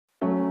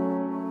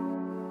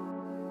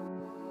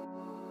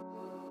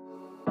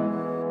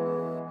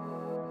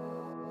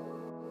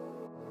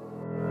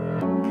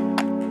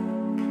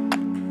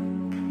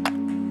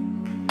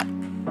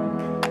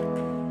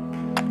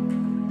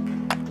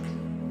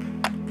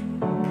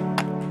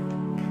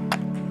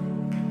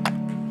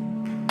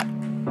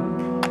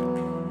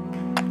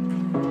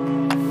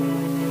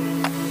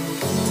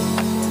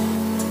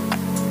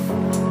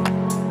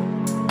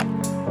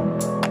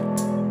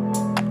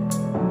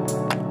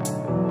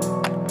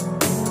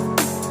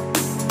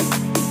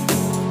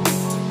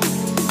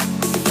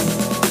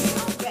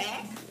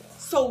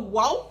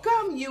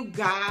welcome you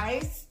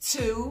guys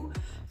to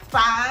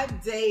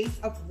 5 Days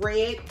of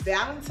Red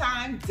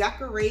Valentine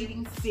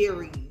Decorating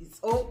Series.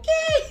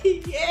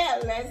 Okay,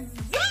 yeah, let's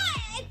do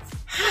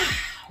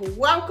it.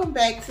 Welcome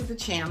back to the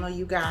channel,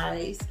 you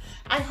guys.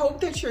 I hope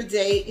that your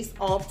day is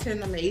off to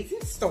an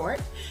amazing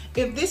start.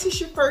 If this is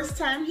your first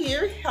time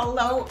here,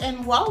 hello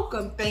and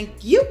welcome.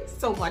 Thank you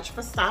so much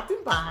for stopping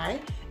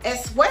by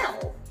as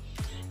well.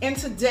 In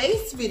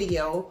today's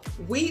video,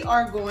 we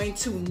are going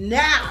to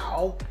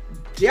now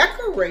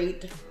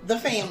decorate the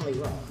family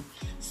room.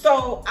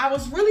 So I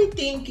was really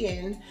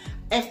thinking,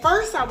 at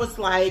first I was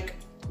like,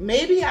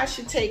 maybe I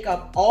should take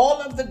up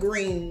all of the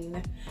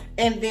green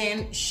and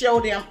then show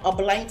them a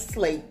blank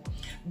slate.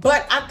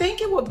 But I think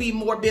it would be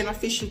more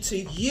beneficial to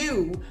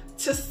you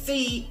to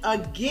see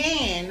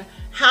again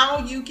how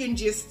you can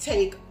just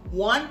take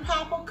one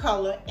pop of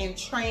color and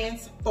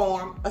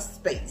transform a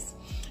space.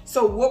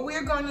 So what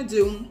we're going to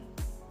do,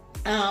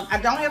 I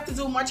don't have to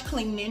do much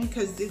cleaning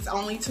because it's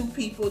only 2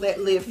 people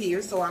that live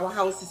here, so our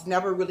house is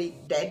never really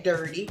that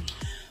dirty.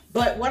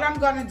 But what I'm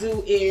going to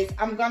do is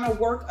I'm going to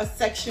work a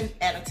section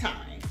at a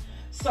time.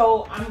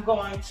 So I'm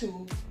going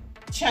to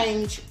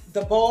change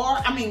the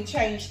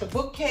change the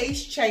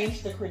bookcase,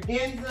 change the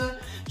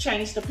credenza,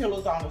 change the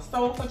pillows on the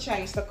sofa,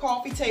 change the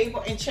coffee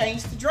table, and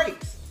change the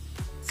drapes.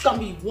 It's going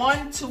to be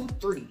 1, 2,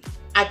 3.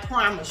 I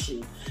promise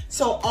you.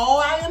 So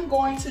all I am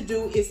going to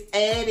do is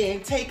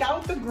take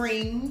out the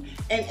green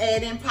and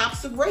add in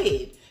pops of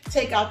red.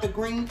 Take out the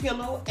green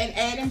pillow and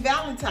add in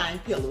Valentine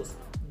pillows.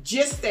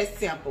 Just that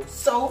simple.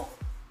 So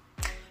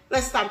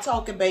let's stop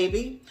talking,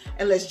 baby,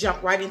 and let's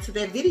jump right into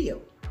that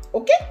video.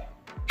 Okay?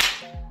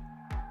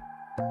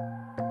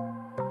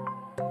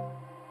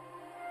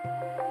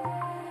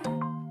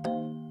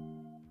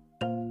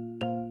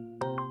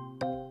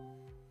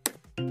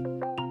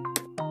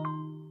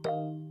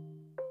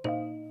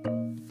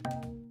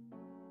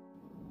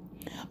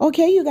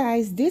 Okay, you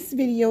guys, this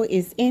video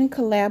is in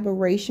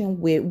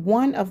collaboration with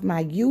one of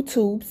my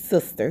YouTube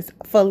sisters,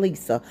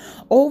 Forlisa,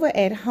 over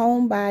at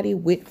Homebody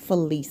with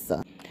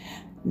Forlisa.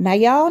 Now,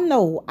 y'all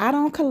know I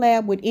don't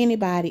collab with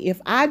anybody.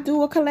 If I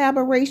do a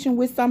collaboration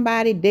with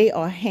somebody, they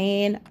are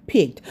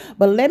hand-picked.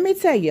 But let me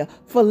tell you,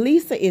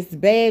 Forlisa is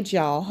bad,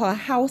 y'all. Her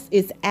house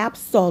is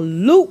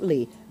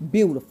absolutely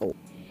beautiful.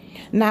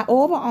 Now,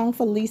 over on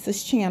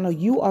Forlisa's channel,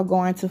 you are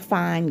going to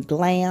find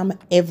glam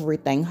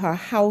everything. Her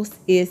house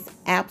is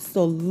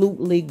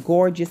absolutely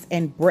gorgeous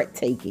and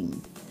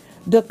breathtaking.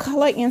 The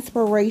color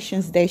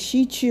inspirations that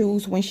she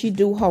chooses when she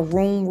do her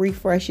room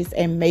refreshes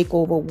and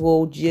makeover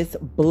will just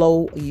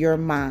blow your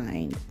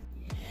mind.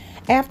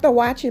 After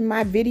watching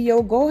my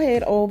video, go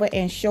ahead over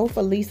and show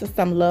Forlisa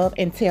some love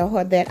and tell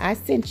her that I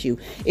sent you.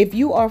 If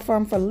you are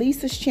from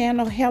Forlisa's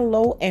channel,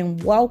 hello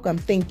and welcome.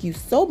 Thank you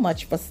so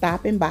much for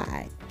stopping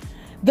by.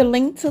 The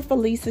link to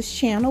Forlisa's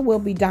channel will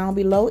be down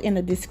below in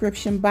the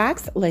description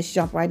box. Let's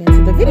jump right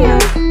into the video.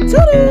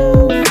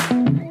 Toodles!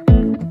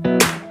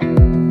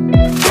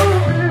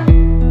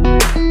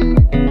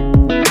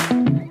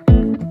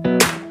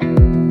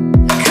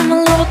 Come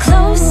a little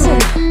closer.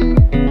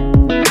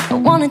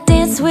 I wanna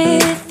dance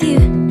with you.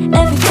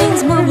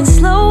 Everything's moving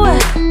slower.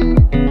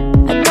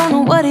 I don't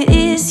know what it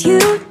is you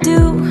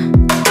do.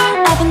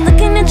 I've been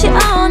looking at you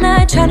all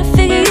night, trying to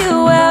figure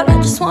you out. I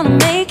just wanna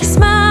make you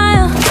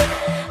smile.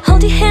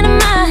 Hold your hand in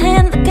my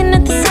hand, looking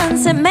at the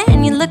sunset.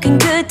 Man, you're looking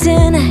good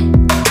tonight.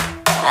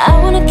 I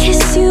wanna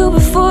kiss you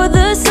before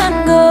the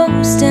sun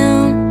goes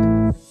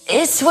down.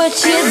 It's what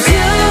you're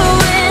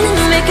doing,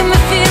 making me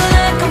feel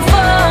like I'm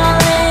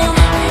falling.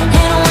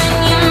 And when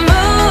you're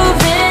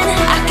moving,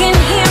 I can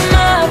hear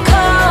my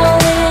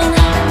calling.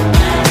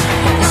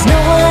 There's no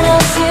one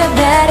else here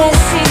that I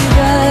see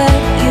but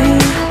you.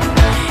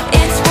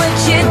 It's what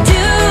you're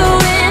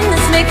doing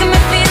that's making me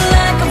feel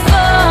like I'm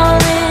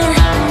falling.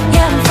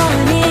 Yeah, I'm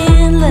falling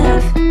in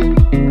love.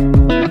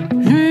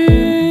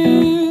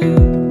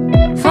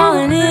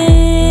 Falling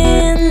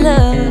in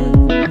love.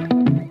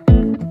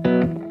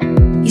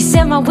 You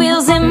set my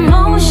wheels in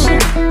motion.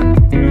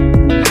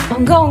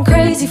 I'm going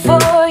crazy for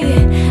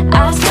you.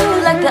 Eyes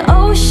blue like the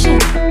ocean.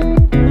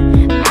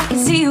 I can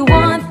see you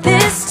want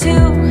this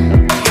too.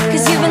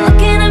 Cause you've been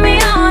looking at me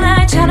all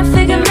night, trying to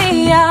figure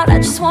me out. I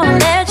just wanna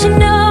let you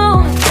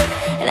know.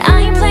 And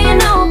I ain't playing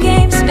no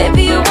games,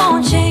 baby, you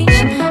won't change.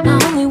 I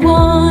only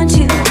want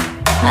you.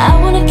 I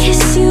wanna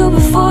kiss you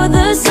before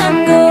the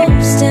sun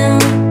goes down.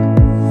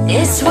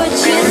 It's what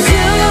you're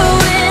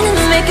doing,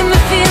 it's making me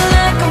feel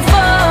like I'm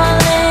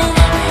falling.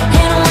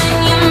 And when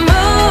you're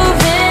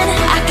moving,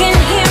 I can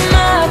hear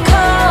my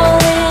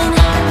calling.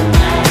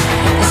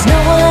 There's no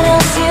one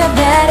else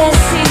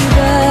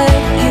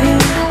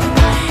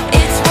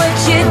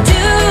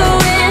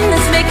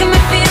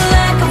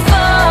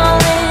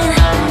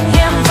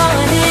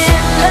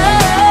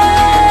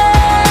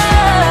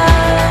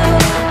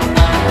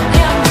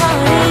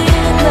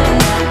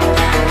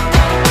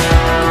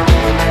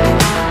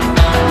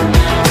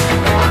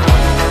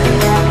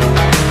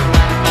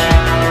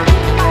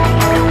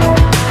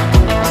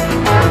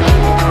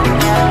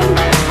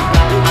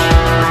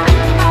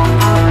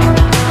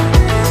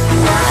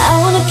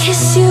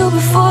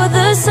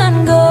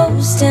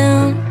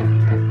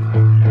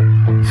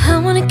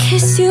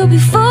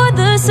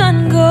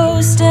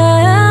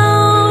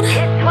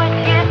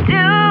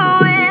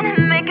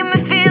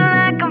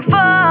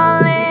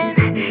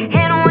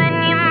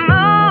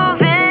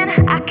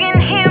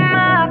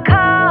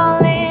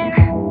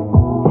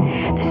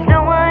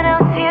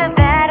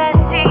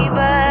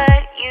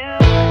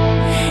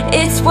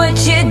what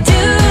you're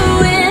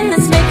doing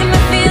that's making me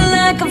feel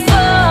like I'm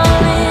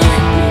falling.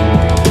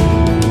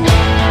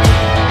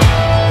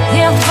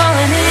 Yeah, I'm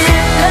falling in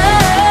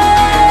love.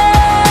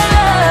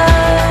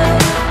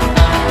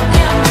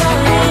 Yeah, I'm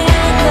falling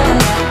in love.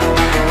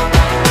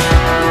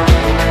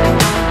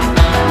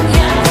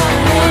 Yeah, I'm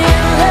falling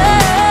in love. Yeah, I'm falling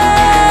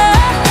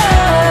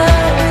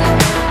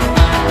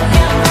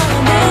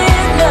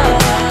in love.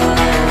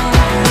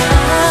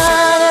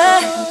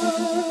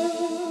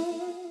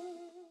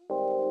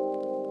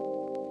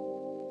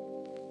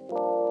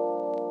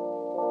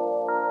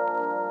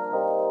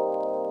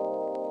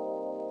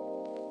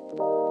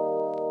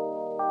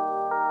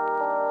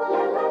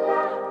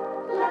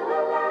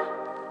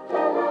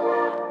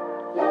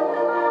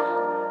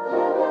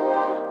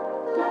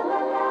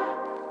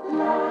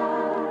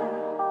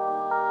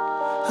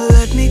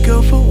 Let me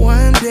go for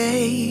one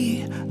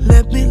day.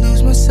 Let me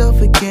lose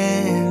myself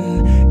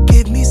again.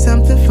 Give me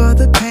something for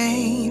the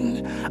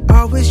pain.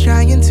 Always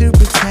trying to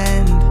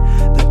pretend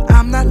that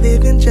I'm not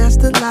living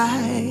just a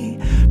lie.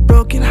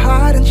 Broken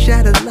heart and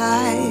shattered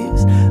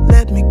lives.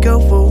 Let me go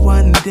for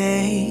one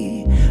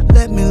day.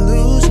 Let me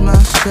lose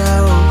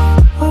myself.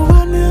 Oh,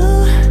 I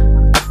knew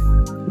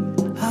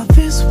how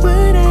this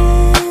would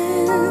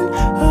end.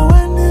 Oh,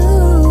 I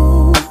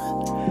knew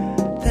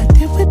that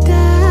it would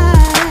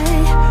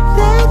die,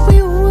 that we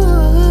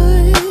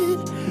would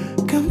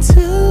come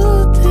to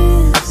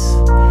this,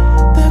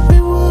 that we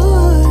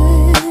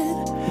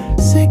would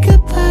say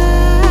goodbye.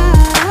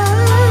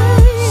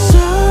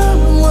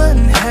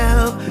 Someone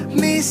help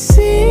me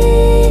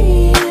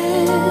see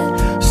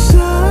it.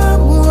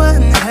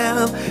 Someone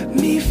help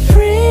me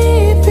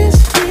free this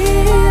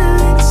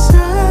feeling.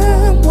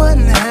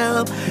 Someone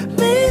help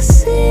me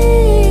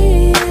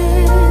see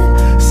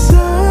it.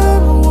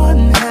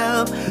 Someone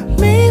help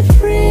me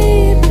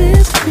free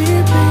this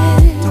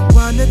feeling. Don't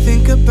wanna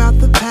think about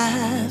the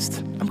past.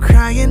 I'm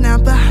crying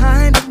out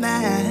behind a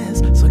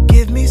mask. So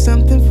give me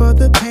something for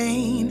the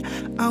pain.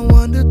 I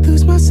wanna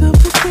lose myself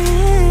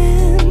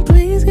again.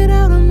 Please get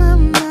out of my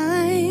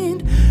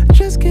mind.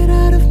 Just get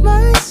out of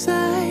my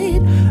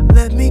sight.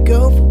 Let me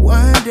go for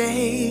one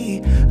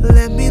day.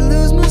 Let me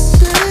lose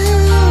myself.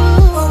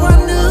 Oh, I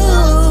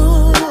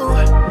knew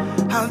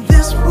how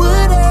this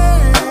would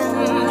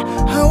end.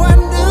 How I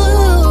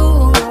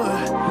knew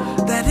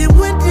that it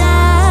would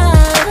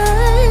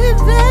die,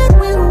 that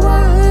we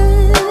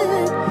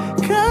would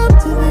come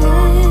to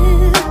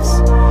this,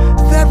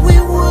 that we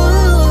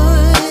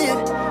would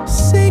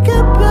say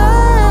goodbye.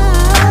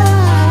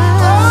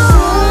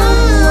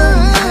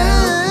 Someone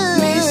help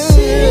me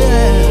see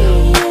it.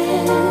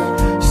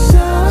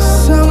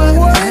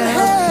 Someone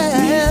help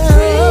me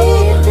free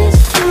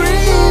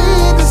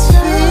this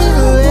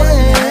feeling.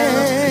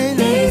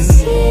 Me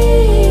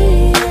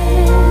see it.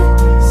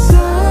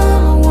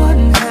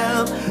 Someone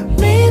help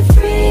me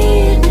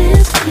free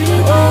this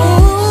feeling. Oh,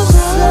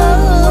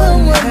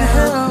 someone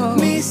help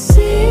me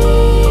see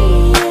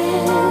it.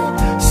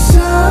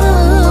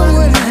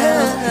 Someone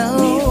help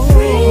me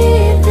free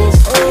this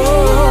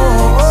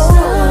feeling.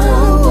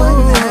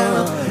 Someone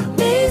help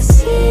me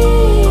see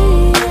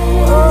it.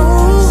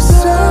 Oh,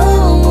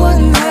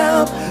 someone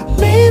help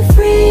me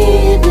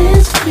free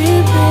this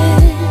feeling.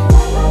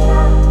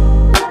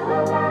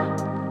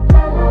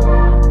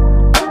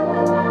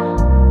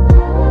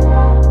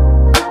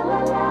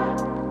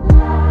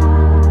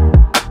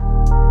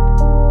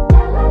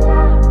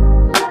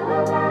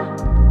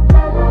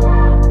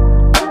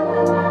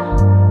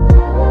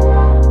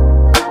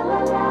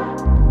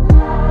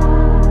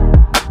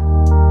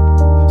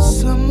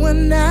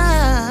 Someone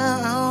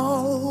now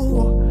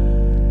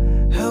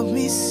help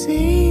me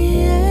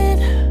see it.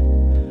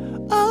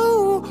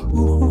 Oh,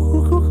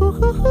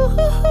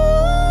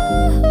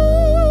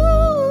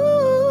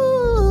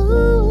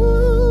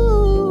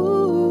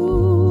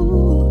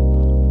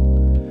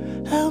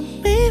 help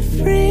me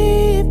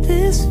free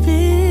this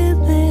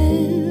feeling.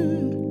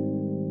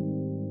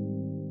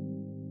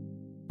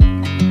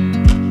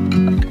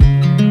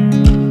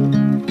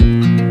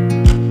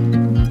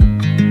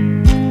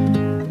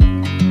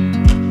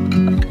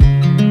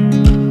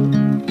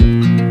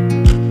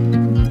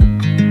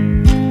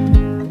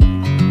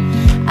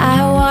 I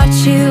watch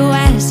you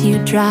as you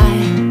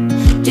drive.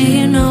 Do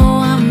you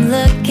know I'm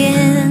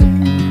looking?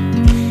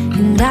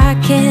 And I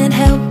can't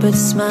help but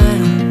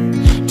smile.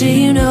 Do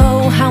you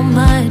know how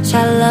much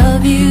I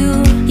love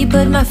you? You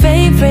put my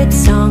favorite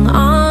song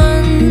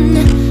on.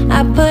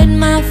 I put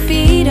my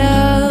feet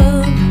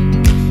up,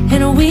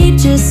 and we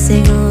just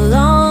sing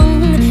along.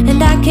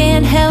 And I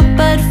can't help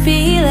but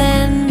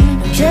feeling,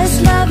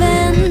 just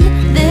loving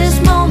this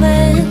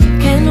moment.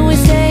 Can we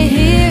stay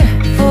here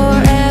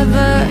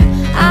forever?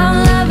 I'm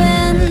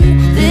loving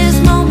this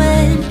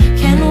moment.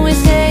 Can we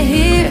stay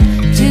here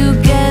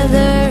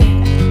together?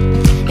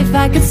 If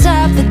I could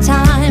stop the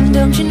time,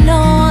 don't you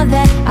know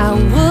that I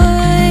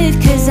would?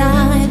 'Cause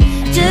I'm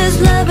just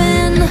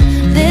loving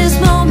this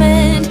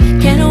moment.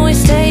 Can we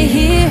stay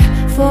here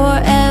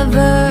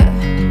forever?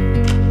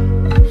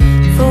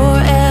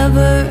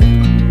 Forever,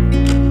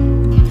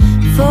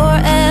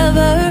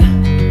 forever,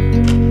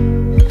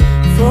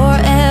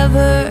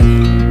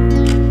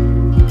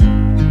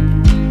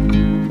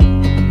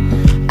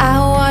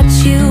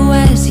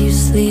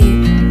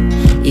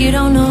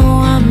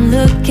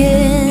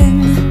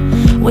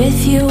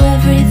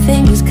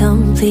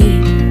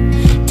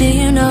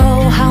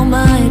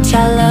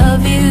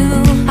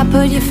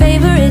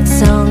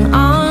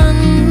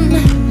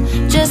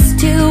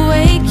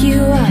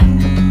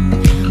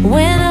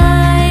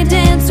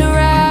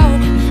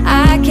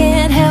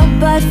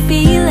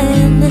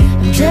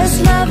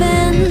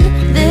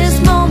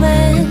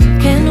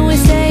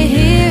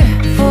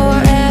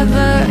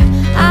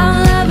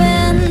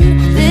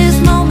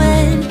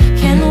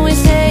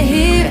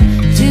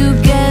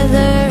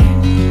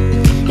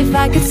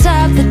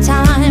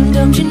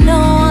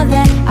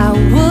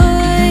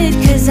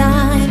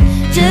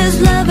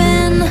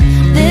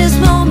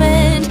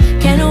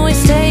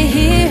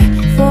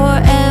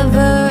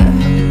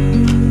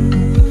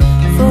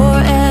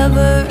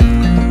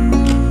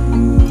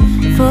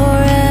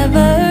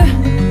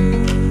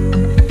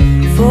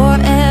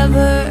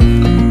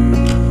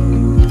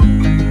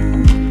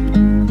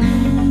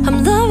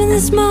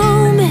 this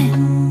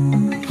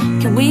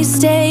moment. Can we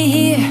stay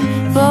here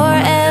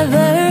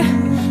forever?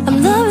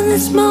 I'm loving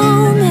this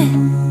moment.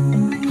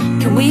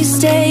 Can we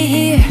stay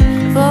here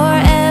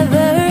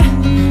forever?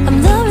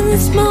 I'm loving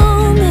this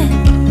moment.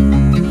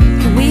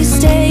 Can we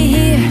stay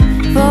here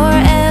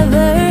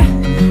forever?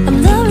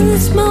 I'm loving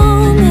this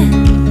moment.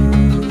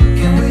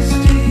 Can we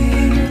stay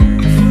here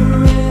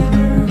forever?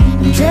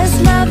 I'm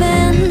just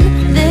loving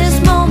this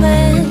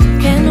moment.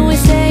 Can we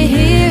stay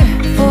here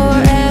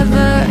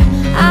forever?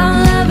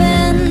 I'm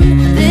loving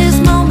this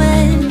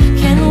moment.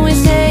 Can we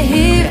stay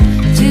here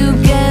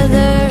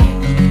together?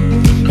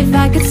 If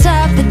I could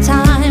stop the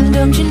time,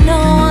 don't you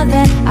know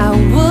that I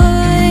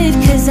would?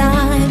 'Cause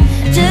I'm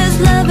just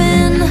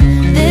loving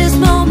this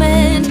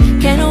moment.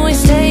 Can we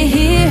stay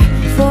here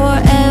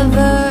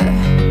forever?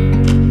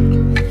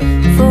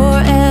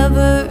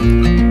 Forever.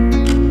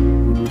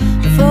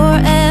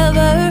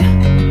 Forever.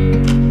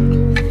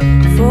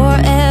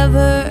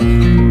 Forever.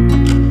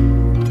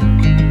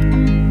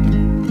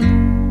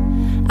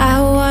 I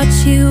watch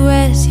you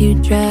as you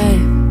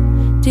drive.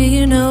 Do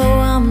you know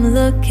I'm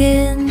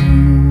looking?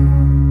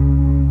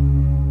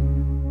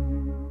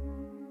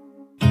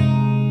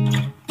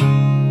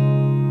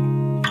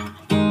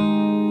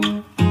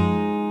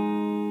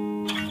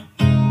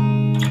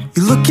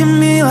 You look at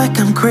me like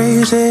I'm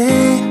crazy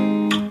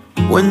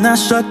when I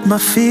shut my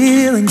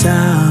feelings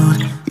out.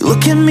 You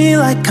look at me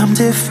like I'm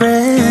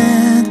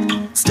different,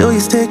 still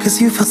you stay 'cause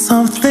you feel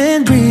something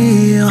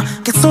real.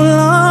 Get so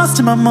lost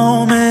in my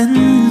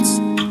moments,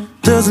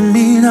 doesn't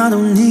mean I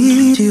don't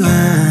need you.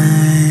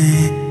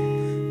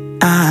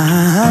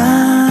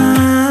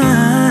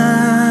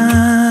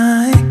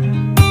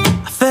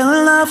 I fell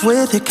in love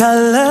with your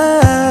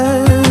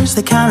colors,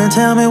 they kinda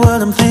tell me what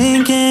I'm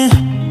thinking.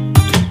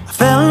 I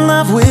fell in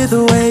love with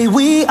the way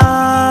we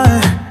are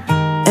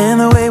and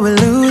the way we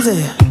lose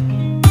it.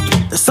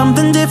 There's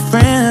something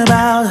different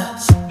about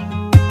us,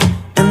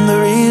 and the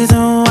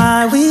reason why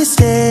we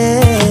stay.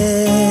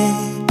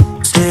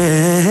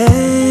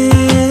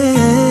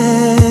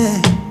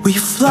 We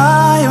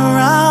fly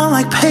around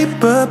like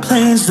paper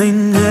planes, they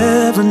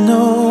never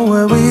know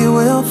where we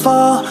will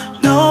fall.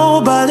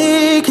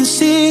 Nobody can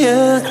see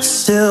us,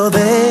 still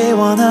they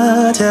wanna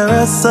tear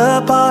us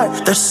apart.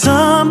 There's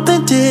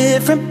something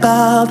different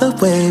about the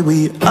way we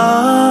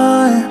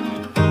are.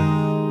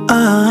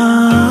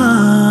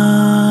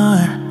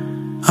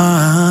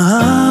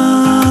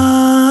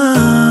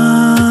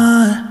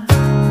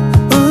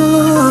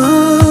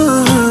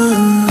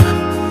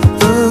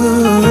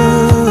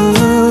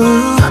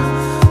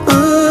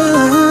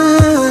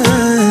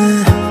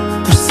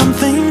 There's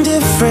something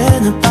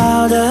different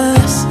about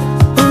us.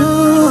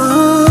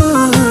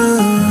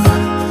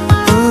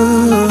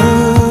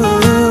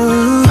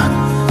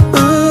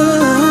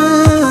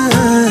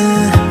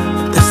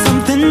 There's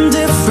something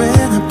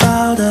different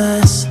about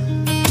us.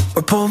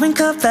 We're pouring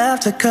cup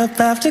after cup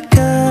after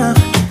cup.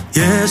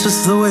 Yeah, it's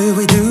just the way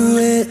we do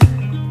it.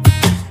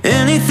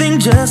 Anything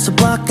just to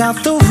block out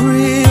the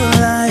real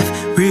life,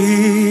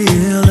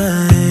 real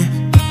life.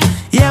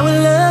 Yeah,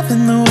 we're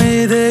loving the way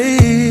they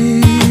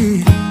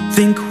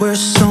think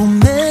we're so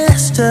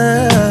messed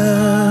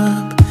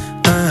up.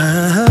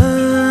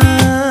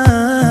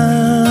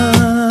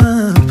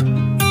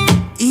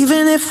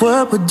 Even if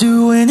what we're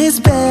doing is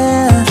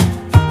bad,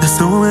 there's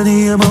so many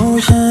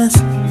emotions,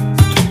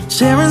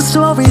 sharing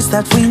stories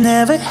that we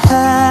never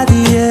had.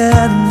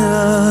 Yeah,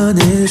 none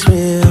is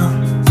real.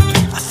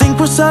 I think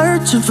we're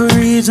searching for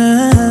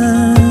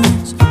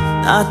reasons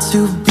not to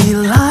be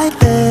like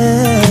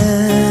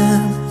them.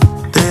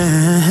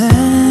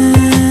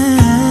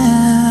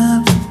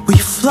 We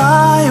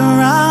fly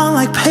around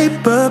like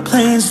paper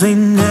planes, they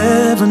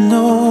never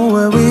know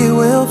where we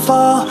will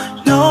fall.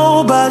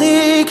 Nobody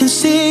can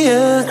see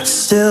us,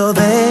 still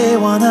they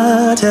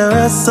wanna tear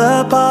us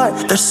apart.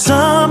 There's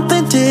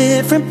something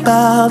different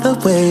about the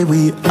way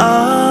we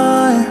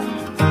are.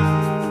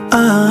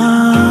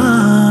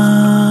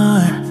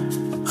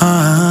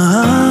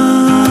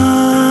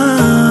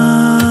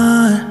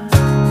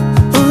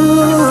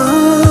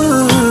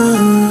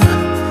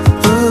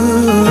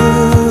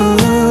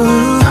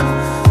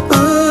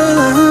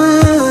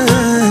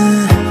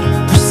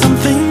 There's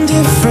something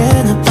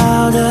different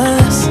about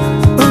us.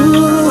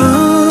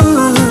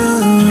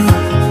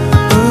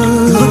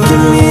 You look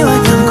at me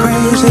like I'm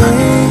crazy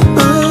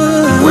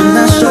when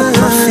I shut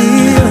my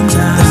feelings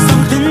out. There's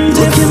something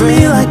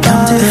different like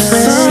I'm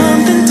different.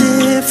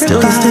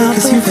 Still you stay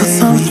 'cause you feel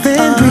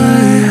something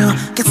real.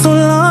 Get so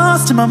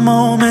lost in my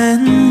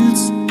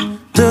moments,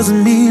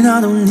 doesn't mean I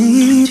don't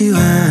need you. I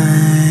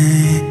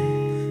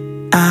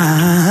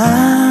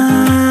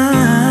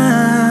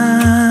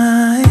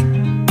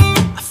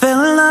fell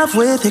in love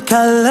with your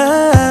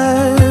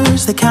colors,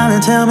 they kinda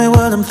tell me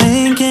what I'm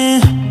thinking.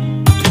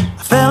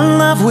 I fell in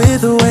love with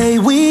the way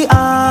we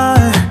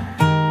are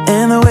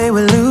and the way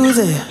we lose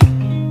it.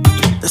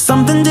 There's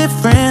something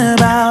different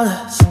about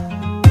us,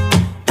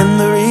 and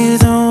the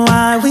reason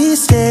why we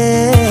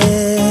stay.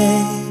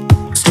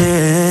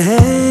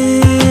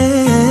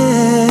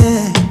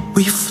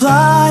 We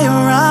fly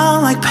around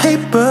like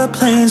paper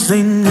planes,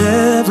 they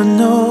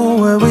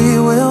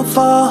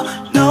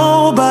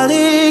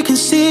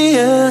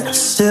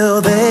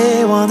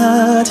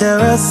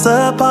us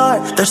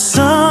apart. There's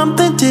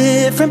something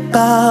different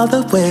about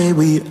the way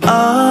we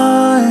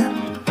are.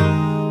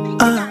 Thank you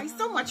guys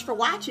so much for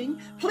watching.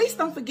 Please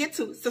don't forget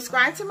to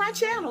subscribe to my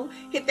channel,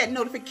 hit that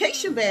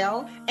notification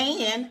bell,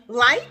 and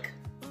like,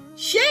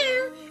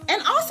 share,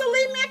 and also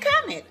leave me a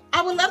comment.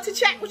 I would love to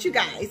chat with you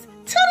guys.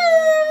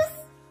 Toodles!